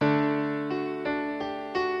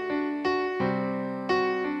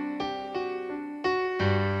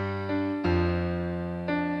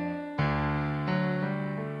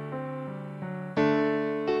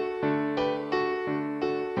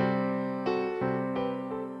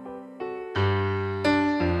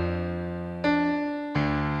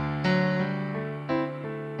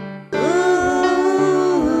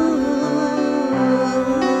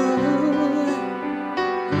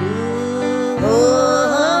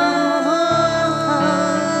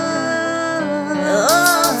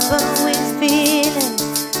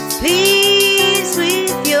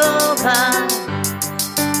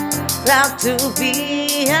proud to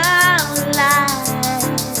be alive.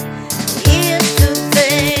 Here's to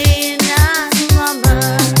say not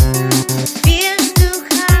mama, feels too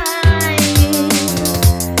high.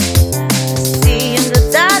 Seeing the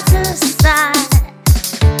darker side.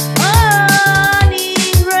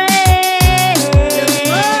 Morning rain,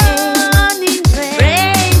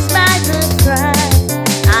 raised by the cry.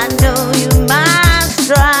 I know you must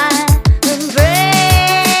try. Embrace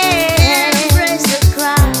the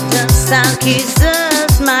cry. The sun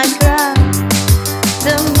kisses my cry.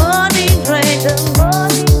 The morning rain, the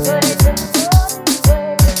morning rain, the morning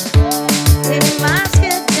rain. It must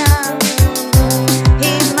get down.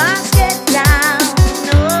 He must get down.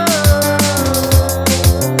 Oh,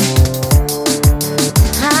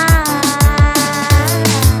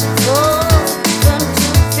 open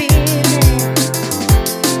to feeling.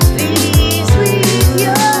 Please with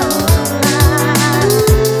your heart.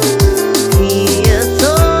 Be a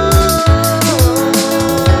thought.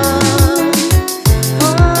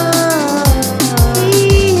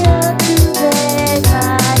 Here today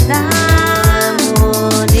by night.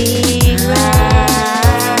 Morning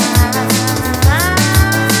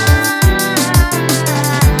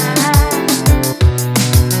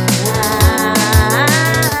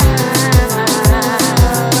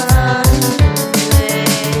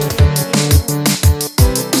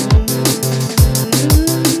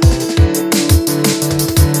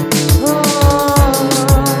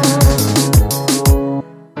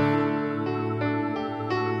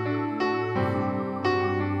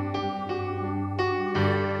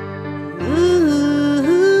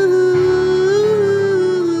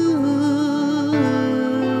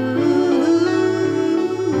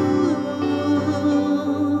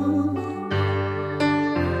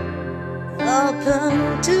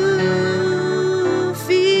open to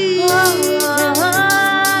feel.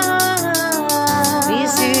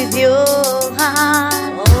 Peace with your heart.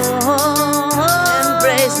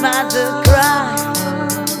 Embraced by the cry.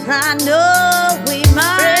 I know we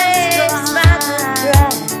must. Embraced by the cry.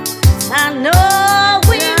 I know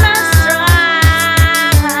we must try.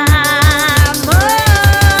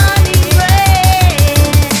 Morning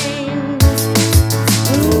rain.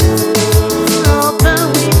 Open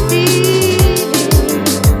with feeling.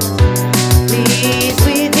 Please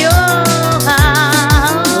with your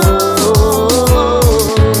heart.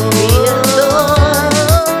 Be alone.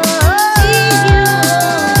 See you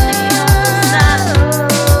on the other side.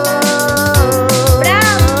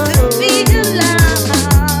 Proud to be alive.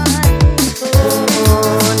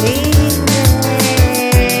 Morning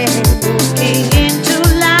rain. Looking into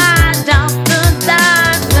light after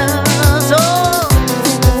darkness. Oh,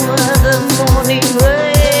 the morning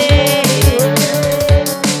rain.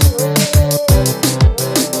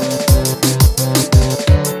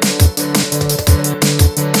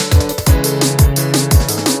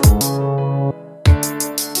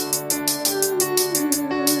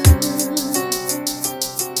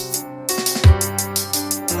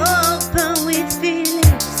 Open with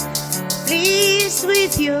feelings, pleased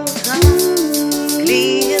with your heart.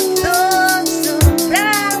 Clear thoughts, so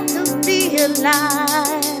proud to be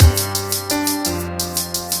alive.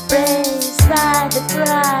 Praised by the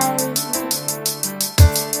cry.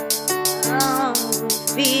 Oh,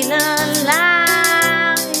 feel